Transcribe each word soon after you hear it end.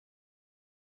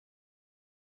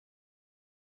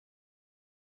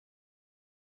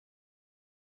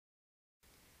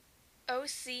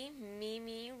OC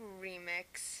Mimi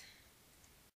Remix.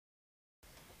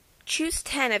 Choose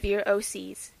 10 of your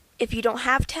OCs. If you don't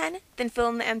have 10, then fill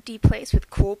in the empty place with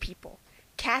cool people.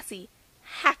 Cassie,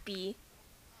 happy.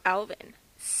 Alvin,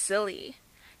 silly.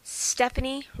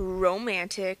 Stephanie,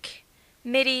 romantic.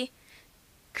 Mitty,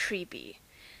 creepy.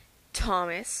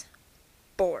 Thomas,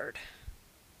 bored.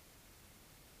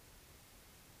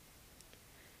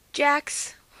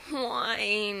 Jax,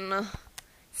 whine.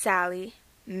 Sally,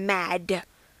 mad.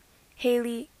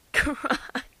 Haley, cry.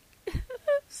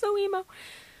 So emo.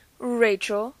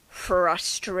 Rachel,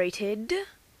 frustrated.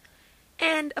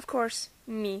 And, of course,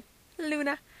 me,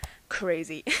 Luna,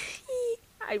 crazy.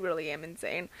 I really am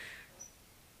insane.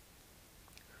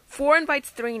 4 invites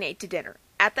 3 and 8 to dinner.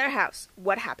 At their house,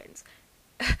 what happens?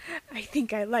 I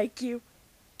think I like you.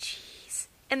 Jeez.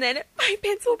 And then my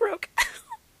pencil broke.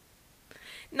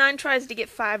 9 tries to get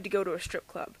 5 to go to a strip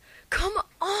club. Come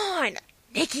on!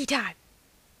 Nikki time!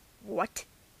 What?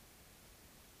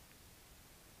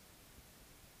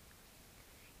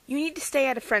 You need to stay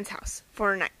at a friend's house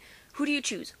for a night. Who do you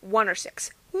choose? 1 or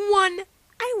 6? 1!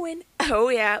 I win. Oh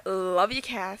yeah, love you,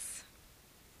 Cass.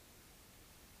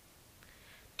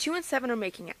 2 and 7 are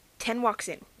making out. 10 walks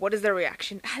in. What is their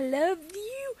reaction? I love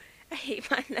you. I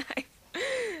hate my life.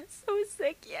 So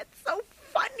sick yet so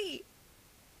funny.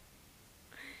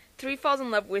 3 falls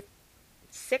in love with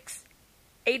 6.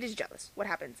 8 is jealous. What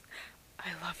happens? I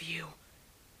love you.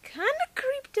 Kinda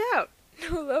creeped out.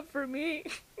 No love for me.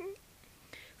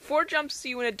 4 jumps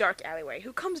you in a dark alleyway.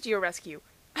 Who comes to your rescue?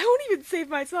 I won't even save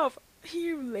myself.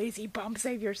 You lazy bum,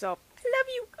 save yourself. I love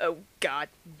you. Oh God,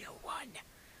 no one.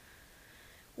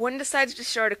 1 decides to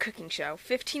start a cooking show.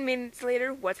 15 minutes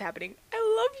later, what's happening? I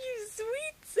love you,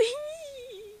 sweets.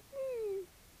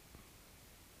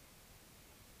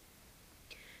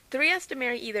 3 has to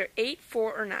marry either 8,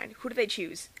 4, or 9. Who do they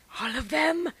choose? All of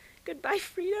them. Goodbye,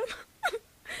 freedom.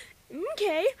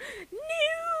 Okay.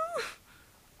 No.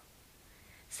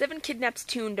 7 kidnaps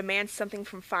 2 and demands something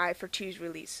from 5 for 2's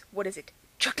release. What is it?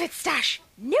 Chocolate stash.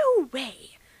 No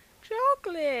way.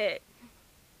 Chocolate.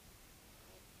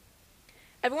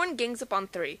 Everyone gangs up on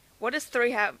 3. What does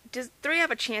 3 have? Does 3 have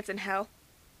a chance in hell?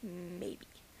 Maybe.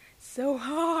 So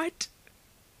hot.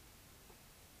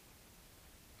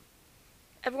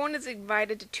 Everyone is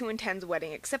invited to 2 and 10's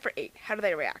wedding except for 8. How do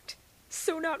they react?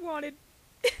 So not wanted.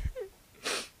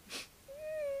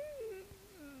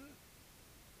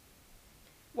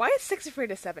 Why is 6 afraid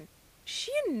of 7?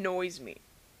 She annoys me.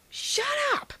 Shut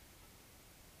up!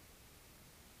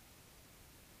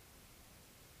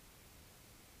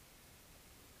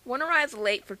 One arrives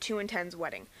late for 2 and 10's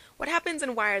wedding. What happens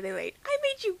and why are they late? I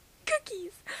made you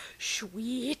cookies.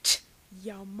 Sweet.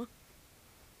 Yum.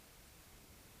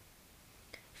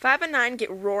 5 and 9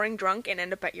 get roaring drunk and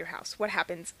end up at your house. What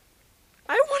happens?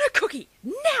 I want a cookie.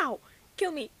 Now!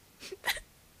 Kill me.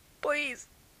 Please.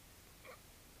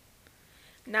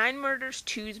 9 murders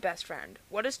 2's best friend.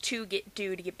 What does 2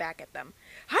 do to get back at them?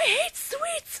 I hate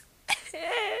sweets!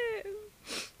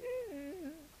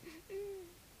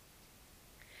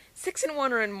 6 and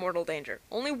 1 are in mortal danger.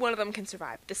 Only one of them can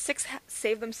survive. Does 6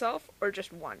 save themselves or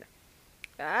just 1?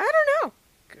 I don't know.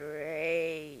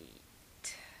 Great.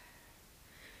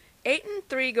 8 and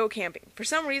 3 go camping. For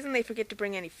some reason, they forget to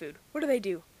bring any food. What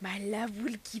do? My love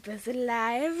will keep us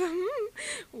alive.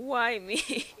 Why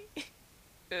me?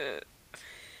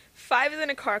 5 is in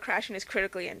a car crash and is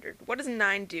critically injured. What does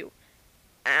 9 do?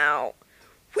 Ow.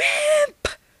 Wimp!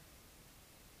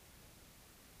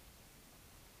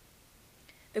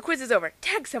 The quiz is over.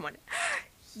 Tag someone.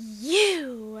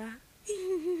 You.